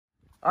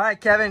All right,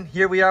 Kevin,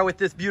 here we are with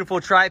this beautiful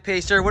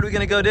tri-pacer. What are we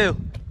gonna go do?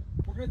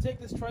 We're gonna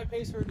take this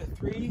tri-pacer to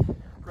 3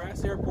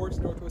 grass airports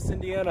in Northwest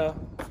Indiana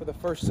for the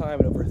first time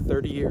in over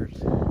 30 years.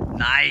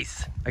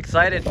 Nice,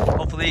 excited.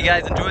 Hopefully you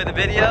guys enjoy the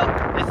video.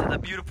 This is a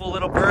beautiful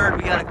little bird.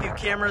 We got a few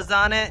cameras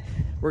on it.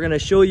 We're gonna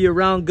show you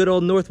around good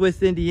old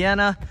Northwest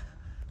Indiana,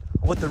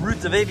 what the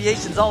roots of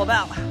aviation's all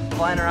about.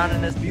 Flying around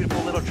in this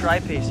beautiful little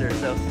tri-pacer.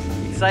 So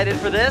excited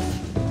for this.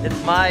 It's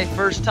my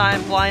first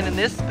time flying in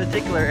this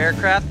particular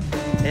aircraft,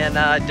 and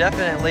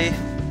definitely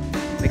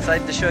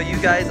excited to show you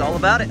guys all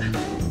about it.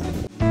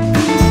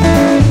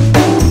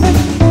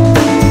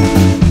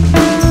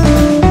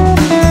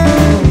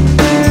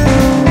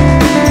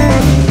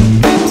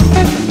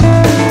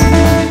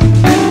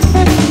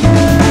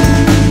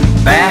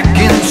 Back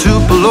in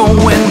Tupelo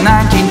in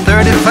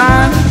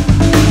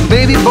 1935,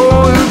 baby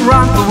boy who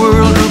rocked the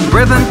world, whose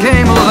rhythm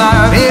came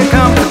alive. Here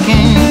comes the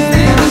king,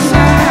 stand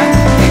aside.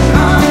 Here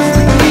comes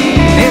the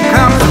king, here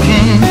comes the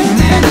king,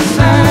 stand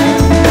aside.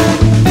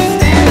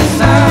 Stand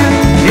aside.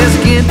 His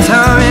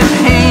guitar in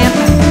hand,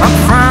 up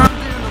front.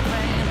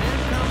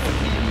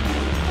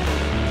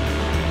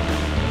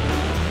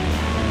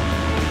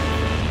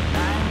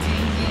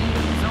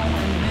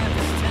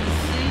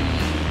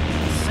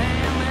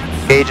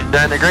 Agent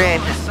during the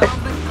green.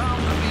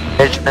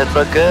 Instruments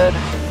look good.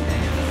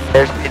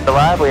 Airspeed's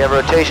alive. We have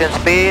rotation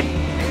speed.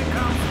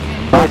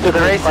 Off to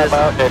the races.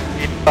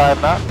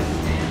 5 knots.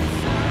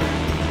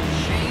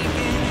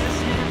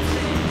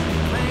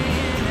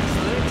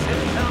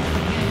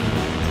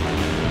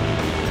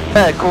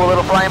 Yeah, cool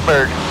little flying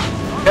bird.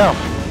 Go.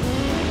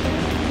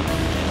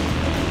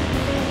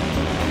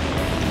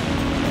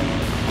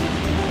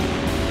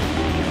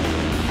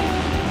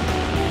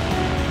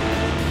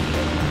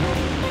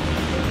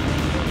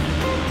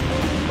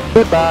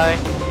 Goodbye.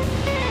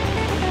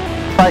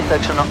 Bye,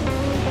 sectional.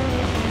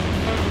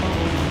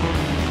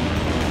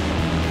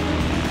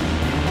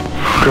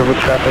 River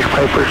traffic,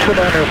 Piper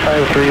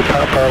 2953,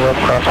 Papa,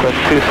 left crosswind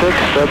 26,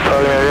 step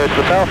target area to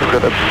the south,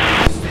 good.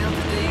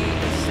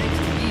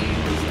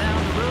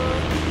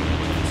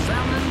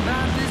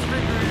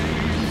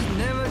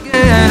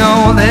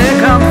 Oh, there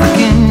comes the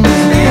king,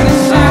 stand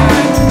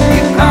aside.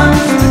 Here comes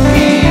the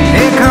king,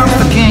 here comes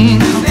the king,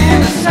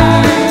 stand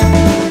aside.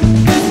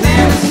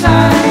 Stand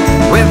aside.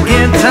 With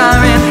guitar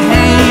in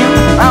hand,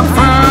 up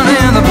front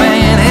in the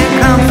band, here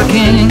comes the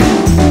king.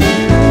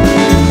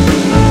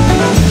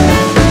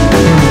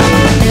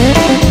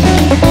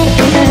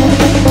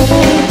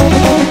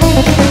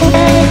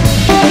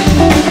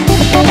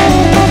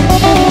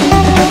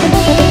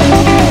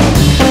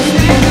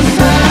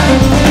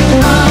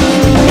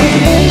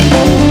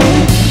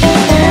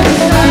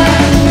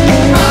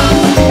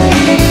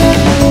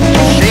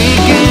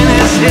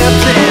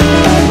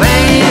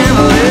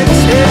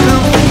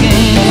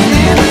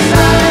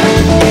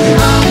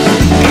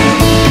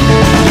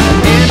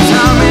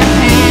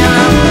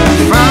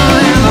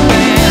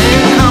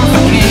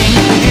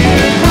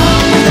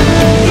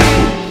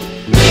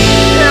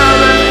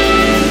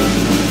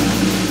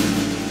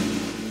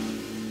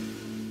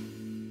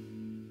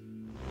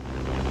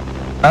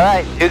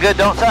 Alright, do good,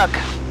 don't suck.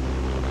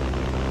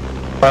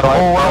 The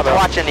whole world's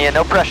watching you,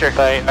 no pressure.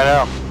 I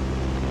know.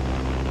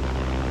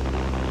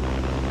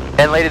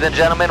 And ladies and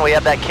gentlemen, we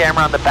have that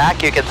camera on the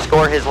back. You can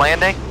score his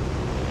landing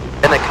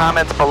in the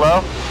comments below.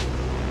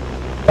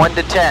 1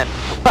 to 10.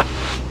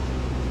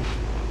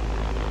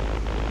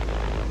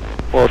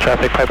 Well,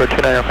 traffic, Piper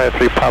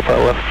 2953, Papa,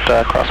 left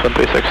crosswind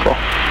 36, slow.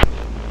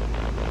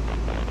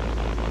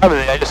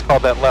 I just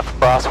called that left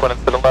crosswind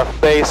instead of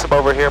left base. I'm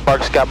over here,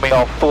 Mark's got me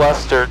all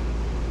flustered.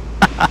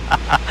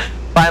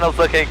 Finals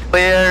looking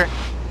clear.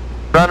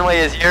 Runway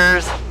is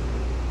yours.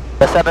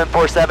 The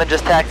 747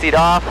 just taxied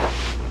off.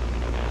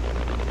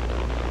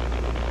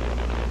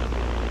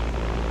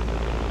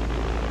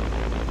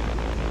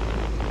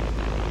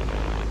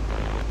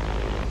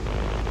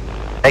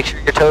 Make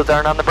sure your toes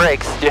aren't on the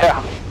brakes.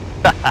 Yeah.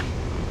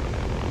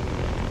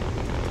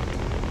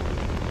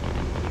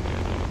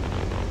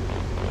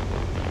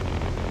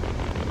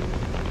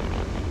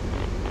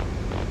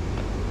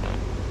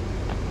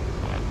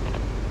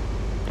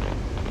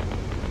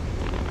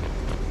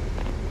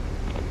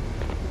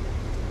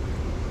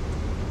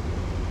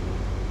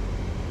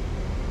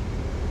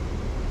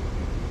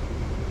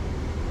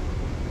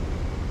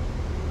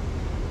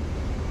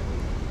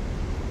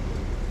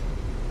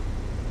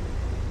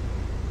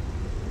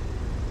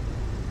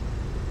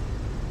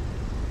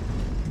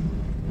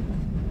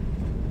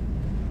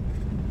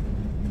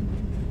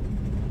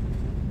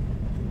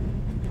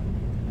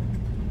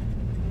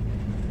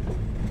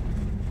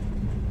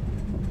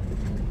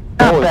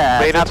 Not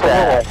bad, made it not to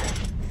bad. Lowell.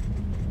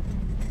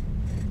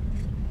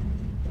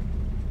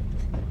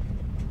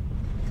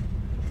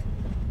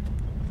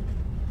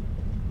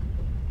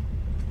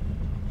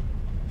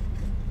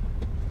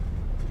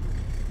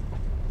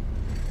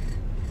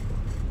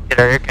 Get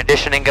our air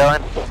conditioning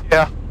going.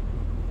 Yeah.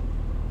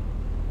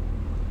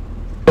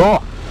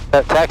 Cool.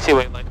 That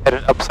taxiway like had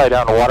an upside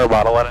down water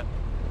bottle in it.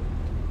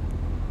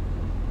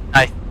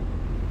 Nice.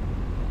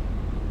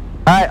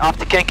 Alright, off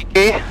to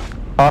Kankakee.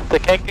 Off the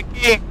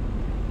Kankakee.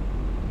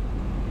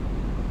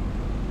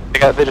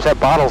 They just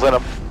have bottles in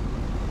them.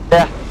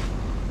 Yeah.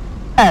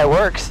 Yeah, it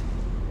works.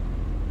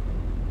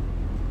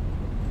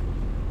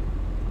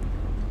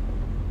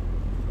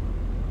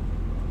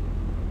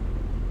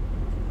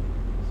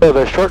 So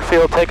the short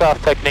field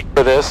takeoff technique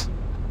for this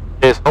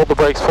is hold the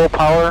brakes full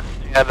power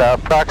and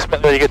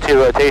approximately when you get to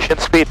your rotation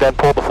speed, then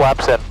pull the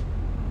flaps in.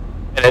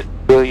 And it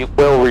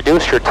will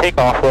reduce your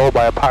takeoff roll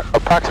by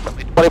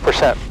approximately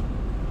 20%.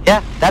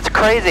 Yeah, that's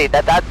crazy.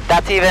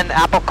 That's even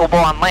applicable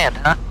on land,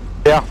 huh?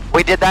 Yeah.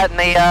 We did that in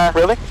the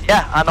Really?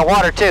 Yeah, on the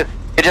water too.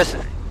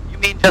 You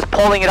mean just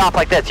pulling it off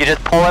like this? You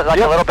just pull it like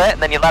a little bit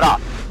and then you let off.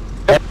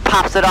 It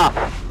pops it off.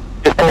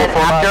 Just And then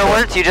pull it full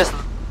afterwards you just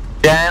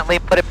gently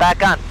put it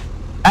back on.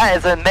 That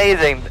is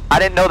amazing. I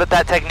didn't know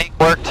that technique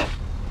worked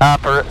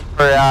for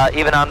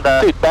even on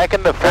the. Dude, back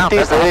in the 50s,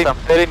 that's awesome.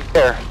 they didn't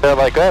care. They're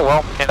like, oh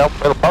well, you know,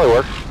 it'll probably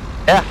work.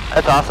 Yeah,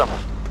 that's awesome.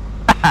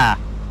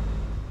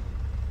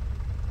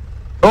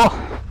 Cool.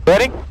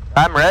 Ready?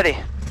 I'm ready.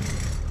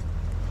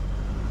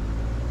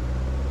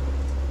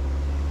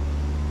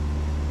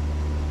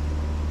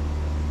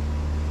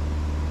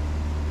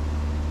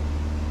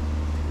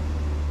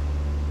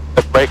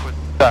 The brake was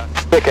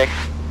sticking.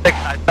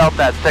 I felt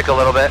that stick a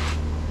little bit.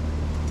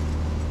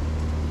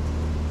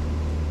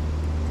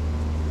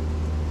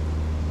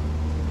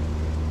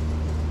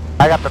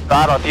 I got the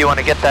throttle if you want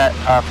to get that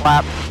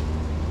flap.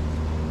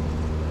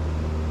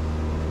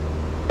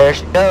 There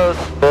she goes.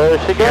 There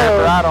she goes. Yeah,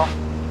 throttle.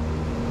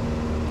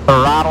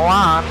 Throttle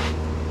on.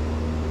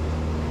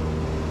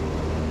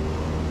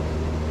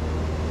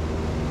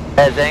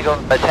 As angle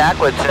of attack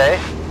would say.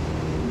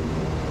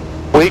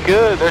 We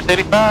good. There's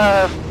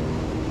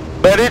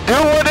 85. Let it do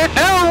what it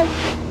do.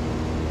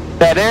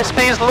 That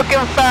airspeed's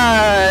looking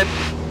fine.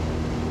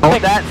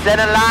 Hold that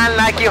center line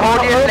like you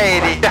hold your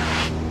lady.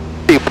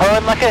 You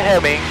pulling like a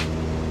Hemi.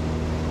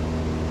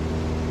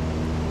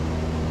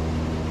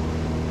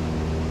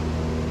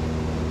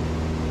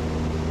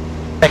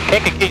 And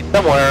Kankakee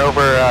somewhere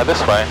over this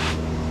way.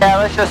 Yeah,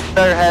 let's just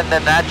start heading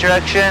in that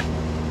direction.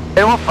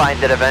 And we'll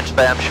find it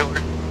eventually, I'm sure.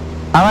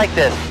 I like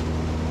this.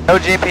 No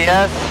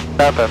GPS,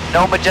 Nothing.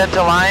 no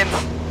magenta lines.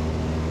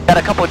 Got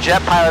a couple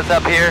jet pilots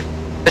up here,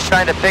 just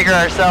trying to figure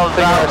ourselves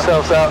out.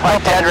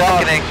 Like Dead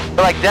Reckoning.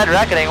 We're like, Dead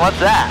Reckoning, what's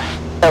that?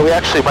 Yeah, we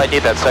actually might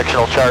need that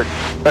sectional chart.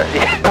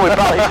 Yeah, we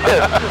probably do.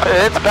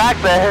 It's back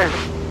there.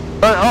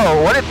 But,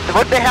 oh, what did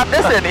they have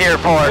this in here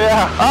for?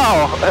 Yeah.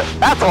 Oh,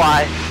 that's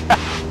why.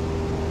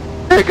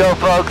 Here you go,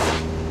 folks.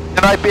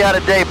 It might be out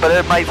of date, but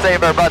it might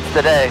save our butts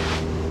today.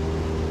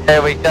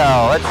 There we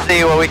go. Let's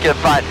see what we can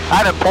find.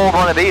 I haven't pulled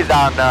one of these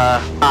on a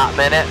hot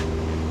minute.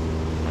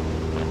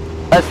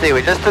 Let's see,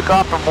 we just took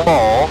off from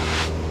Lowell.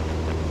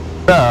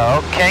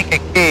 So,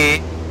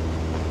 Kankakee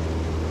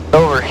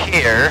over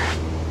here.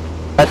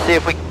 Let's see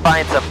if we can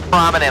find some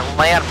prominent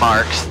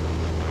landmarks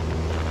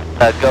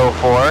to go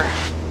for.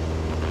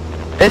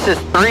 This is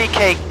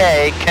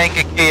 3KK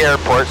Kankakee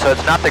Airport, so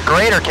it's not the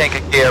greater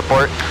Kankakee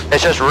Airport,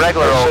 it's just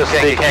regular old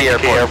Kankakee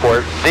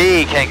Airport.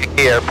 The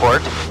Kankakee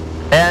Airport.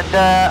 And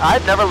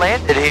I've never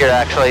landed here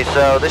actually,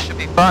 so this should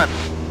be fun.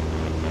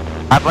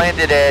 I've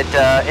landed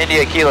at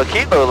India Kilo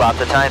Kilo lots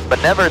of times,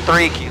 but never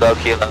 3 Kilo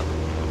Kilo.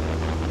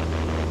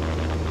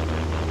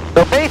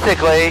 So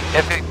basically,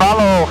 if we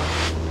follow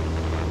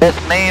this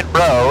main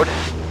road,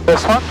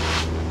 This one?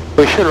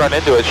 We should run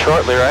into it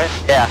shortly, right?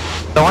 yeah.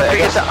 So once we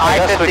get to I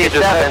guess we could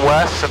just head I-57,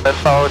 west and then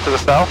follow to the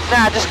south.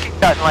 nah, just keep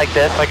cutting like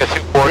this. Like a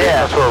 240,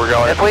 Yeah. that's where we're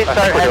going. If we I think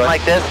start we're heading doing.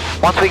 like this,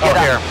 once we get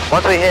here.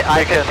 once we hit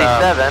We can,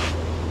 I-57,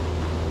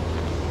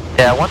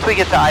 yeah, once we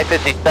get to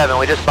I-57,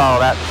 we just follow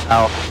that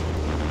south.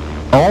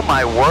 Oh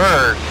my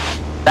word,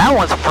 that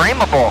one's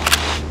frameable.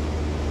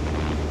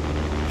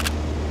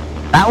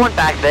 That one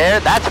back there,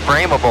 that's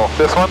frameable.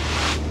 This one?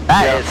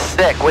 That Yeah. is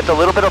sick. With a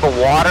little bit of the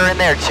water in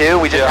there too,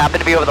 we just Yeah. happen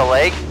to be over the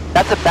lake.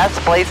 That's the best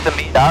place to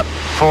meet up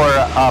for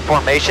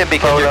formation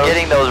because you're Photos.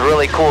 getting those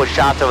really cool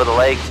shots over the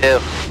lake too.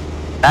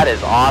 That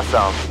is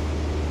awesome.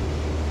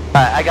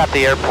 Alright, I got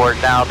the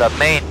airport now, the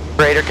main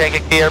greater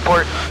Kankakee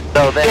Airport.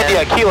 So then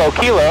India Kilo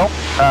Kilo.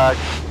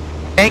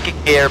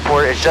 Kankakee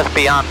Airport is just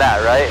beyond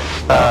that, right?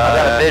 I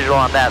got a visual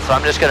on that, so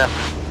I'm just gonna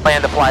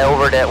plan to fly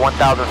over it at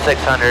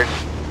 1,600.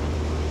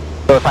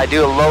 So if I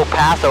do a low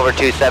pass over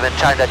 27,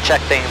 trying to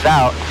check things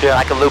out, Yeah.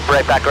 I can loop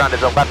right back around.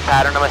 There's a left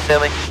pattern, I'm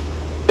assuming.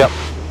 Yep.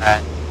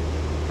 Alright.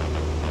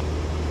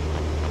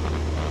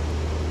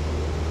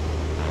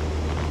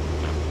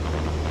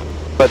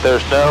 But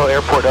there's no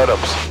airport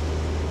NOTAMs.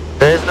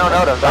 There is no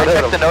NOTAMs. I No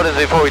checked the NOTAMs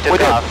before we took We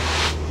did. off.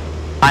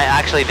 I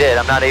actually did.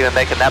 I'm not even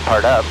making that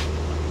part up.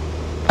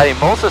 I mean,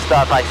 most of the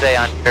stuff I say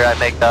on here I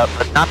make up,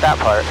 but not that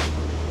part.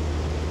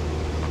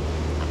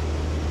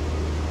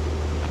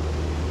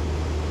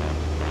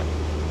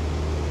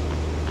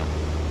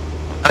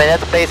 I mean,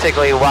 that's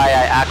basically why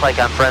I act like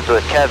I'm friends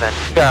with Kevin.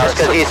 Yeah, Just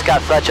because so- he's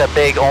got such a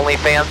big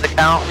OnlyFans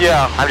account.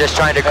 Yeah. I'm just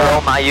trying to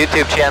grow my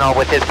YouTube channel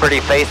with his pretty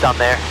face on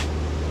there.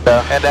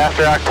 So, And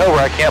after October,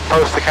 I can't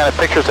post the kind of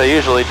pictures I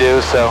usually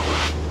do, so.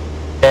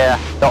 yeah.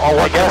 The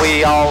only I guess-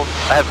 we all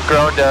have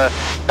grown to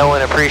know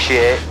and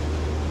appreciate.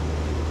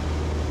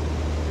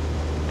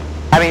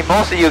 I mean,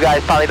 most of you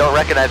guys probably don't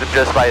recognize him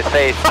just by his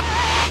face.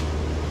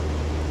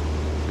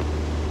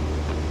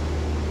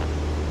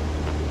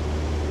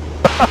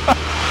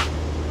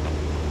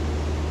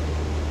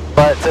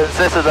 But since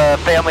this is a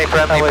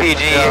family-friendly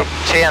PG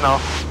channel,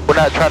 We're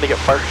not trying to get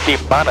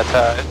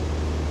demonetized.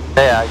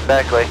 yeah,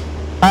 exactly.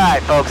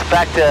 Alright folks,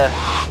 back to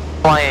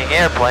flying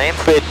airplanes.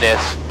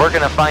 Business. We're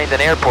gonna find an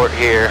airport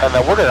here. And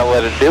then we're gonna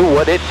let it do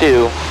what it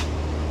do.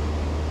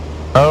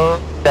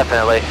 Oh,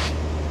 definitely.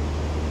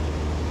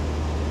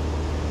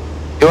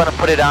 You want to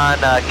put it on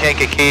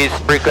Kentucky's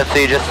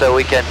frequency just so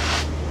we can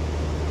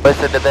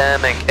listen to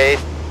them in case?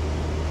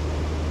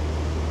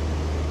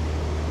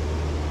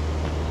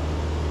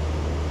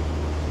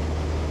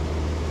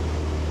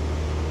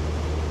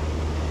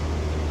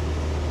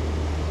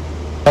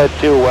 Head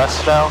due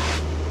west now.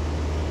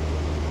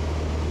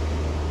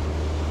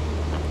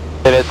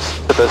 And it's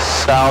to the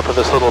south of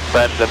this little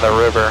bend in the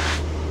river.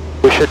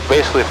 We should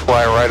basically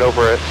fly right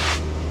over it.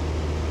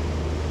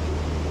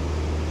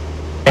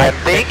 I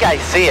think I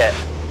see it.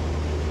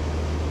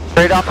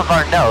 Straight off of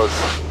our nose.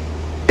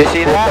 You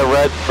see that? With the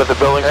red, with the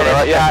buildings on the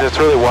right, yeah, it's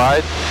really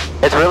wide.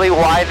 It's really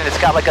wide and it's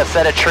got like a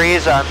set of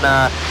trees on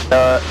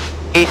the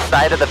east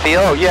side of the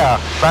field. Oh yeah,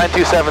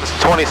 927's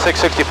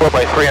 2664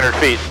 by 300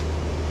 feet.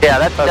 Yeah,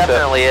 that's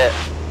definitely it.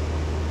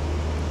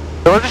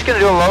 So we're just going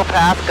to do a low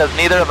pass because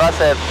neither of us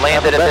have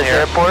landed at this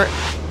airport.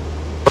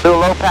 We'll do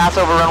a low pass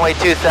over runway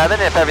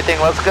 27. If everything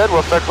looks good,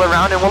 we'll circle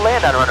around and we'll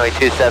land on runway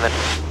 27.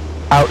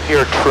 Out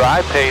here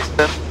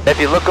tri-pacing. If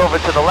you look over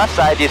to the left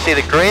side, you see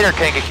the Greater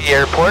Kankakee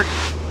Airport.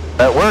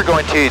 We're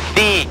going to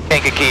the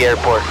Kankakee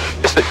Airport.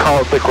 Is it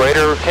called the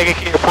Greater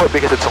Kankakee Airport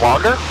because it's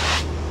longer?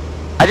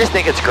 I just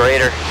think it's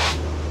greater.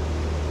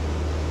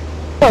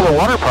 Oh, the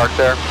water park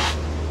there.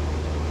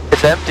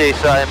 It's empty,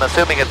 so I'm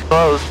assuming it's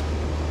closed.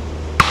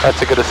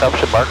 That's a good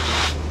assumption, Mark.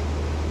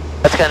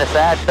 That's kind of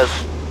sad because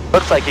it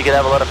looks like you could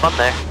have a lot of fun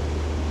there.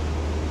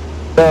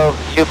 So,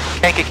 you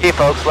Kankakee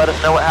folks, let us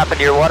know what happened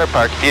to your water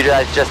park. If you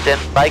guys just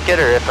didn't like it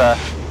or if,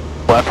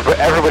 well,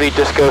 everybody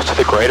just goes to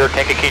the Greater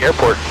Kankakee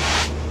Airport.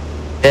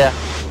 Yeah.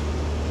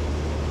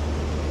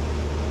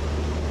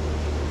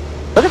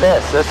 Look at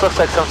this. This looks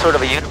like some sort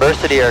of a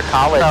university or a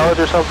college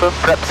or something.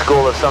 Prep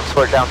school of some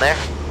sort down there.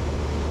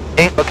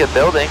 Neat looking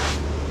building.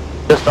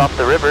 Just off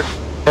the river.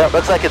 Yeah,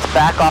 looks like it's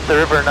back off the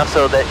river enough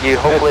so that you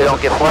hopefully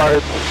don't get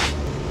flooded.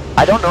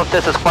 I don't know if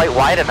this is quite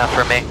wide enough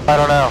for me. I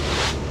don't know.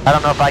 I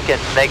don't know if I can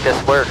make this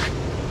work.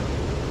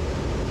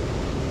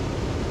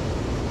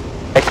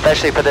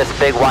 Especially for this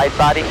big wide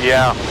body.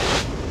 Yeah.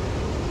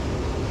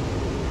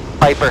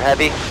 Piper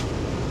heavy.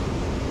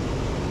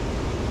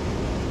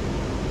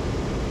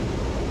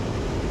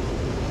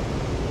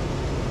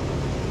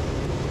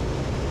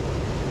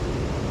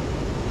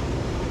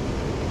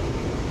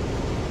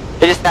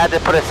 They just had to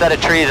put a set of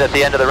trees at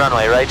the end of the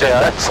runway, right? Yeah,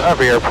 that's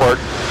every airport.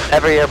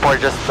 Every airport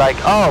just like,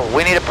 oh,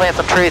 we need to plant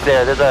some trees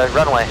there. There's a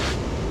runway.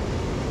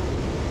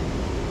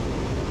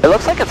 It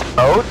looks like it's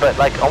mowed, but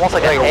like almost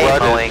like a hay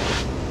mowing.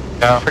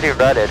 Yeah. Pretty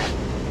rutted.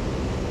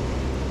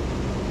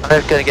 I'm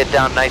just gonna get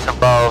down nice and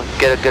low,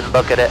 get a good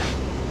look at it.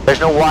 There's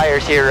no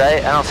wires here,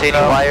 right? I don't see any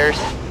wires.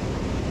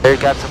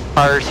 They've got some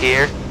cars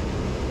here.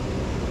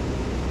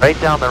 Right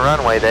down the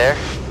runway there.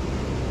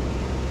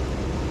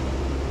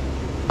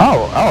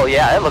 Oh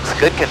yeah, it looks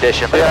good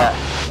condition for that.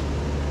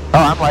 Oh,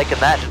 I'm liking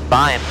that just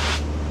fine.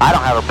 I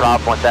don't have a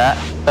problem with that.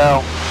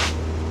 So,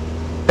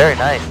 very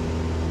nice.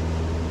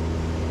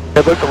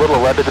 It looked a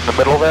little leaded in the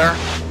middle there.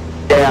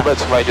 Yeah.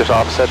 Let's might just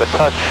offset a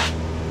touch.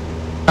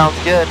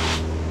 Sounds good.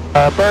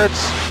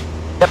 Birds.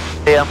 Yep,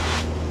 see 'em.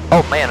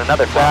 Oh man,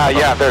 another flag.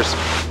 Yeah, there's...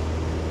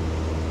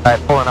 Alright,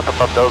 pulling up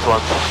above those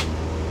ones.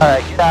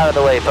 Alright, get out of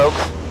the way,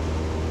 folks.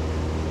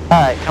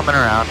 Alright, coming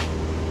around.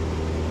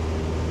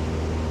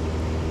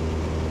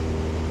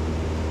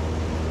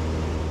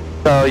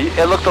 So,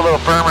 it looked a little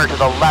firmer to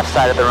the left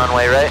side of the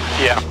runway, right?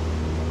 Yeah.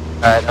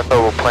 Alright, that's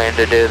what we'll plan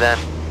to do then.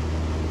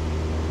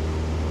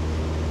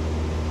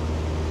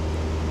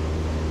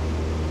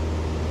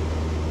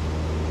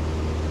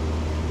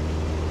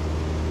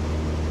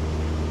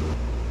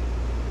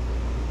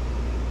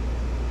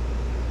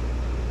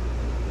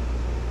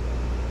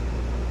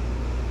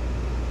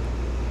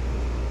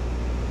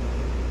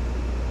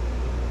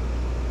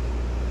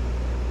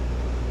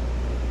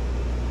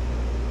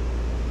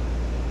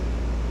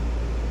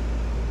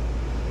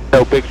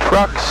 No big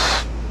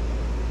trucks.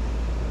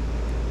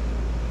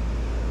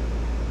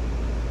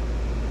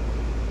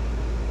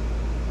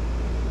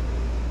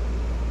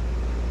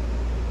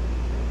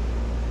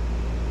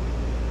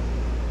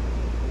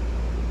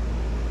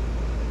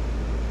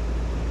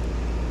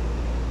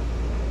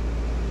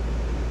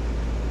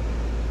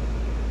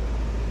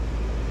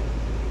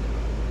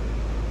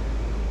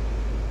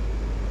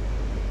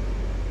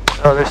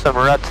 Oh, there's some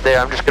ruts there.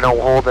 I'm just going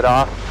to hold it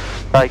off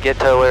till I get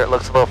to where it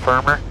looks a little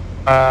firmer.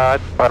 I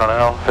don't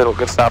know if it'll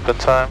get stopped in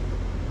time.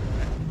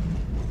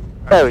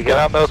 There we go. Get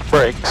on those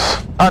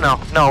brakes. Oh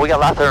no, we got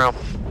lots of room.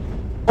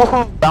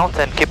 Woohoo,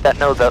 bouncing, keep that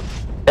nose up.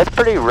 It's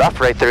pretty rough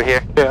right through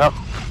here. Yeah.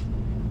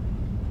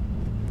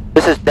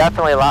 This is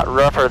definitely a lot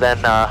rougher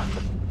than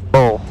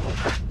Bull.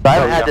 So I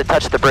haven't had to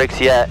touch the brakes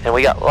yet, and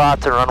we got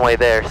lots of runway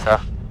there, so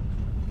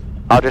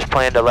I'll just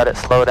plan to let it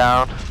slow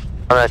down.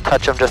 I'm going to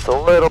touch them just a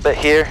little bit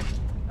here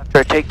after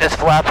I take this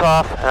flap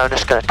off, and I'm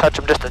just going to touch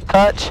them just a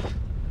touch.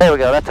 There we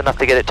go, that's enough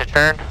to get it to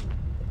turn.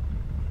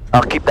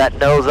 I'll keep that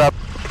nose up,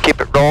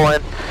 keep it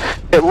rolling.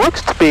 It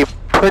looks to be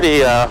pretty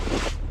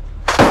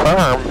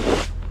firm.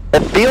 It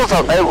feels,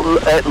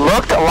 it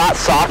looked a lot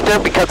softer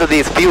because of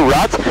these few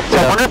ruts, so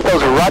I wonder if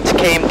those ruts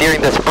came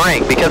during the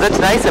spring, because it's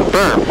nice and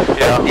firm.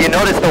 Yeah. You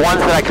notice the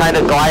ones that I kind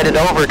of glided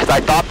over, because I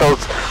thought those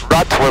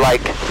ruts were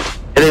like,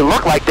 they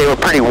look like they were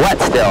pretty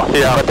wet still,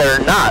 but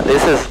they're not.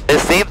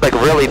 It seems like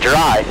really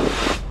dry.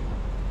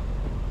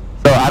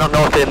 So I don't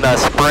know if in the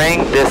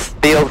spring this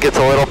field gets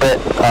a little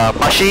bit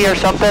mushy or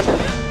something,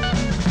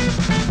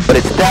 but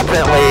it's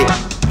definitely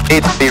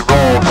needs to be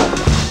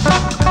rolled.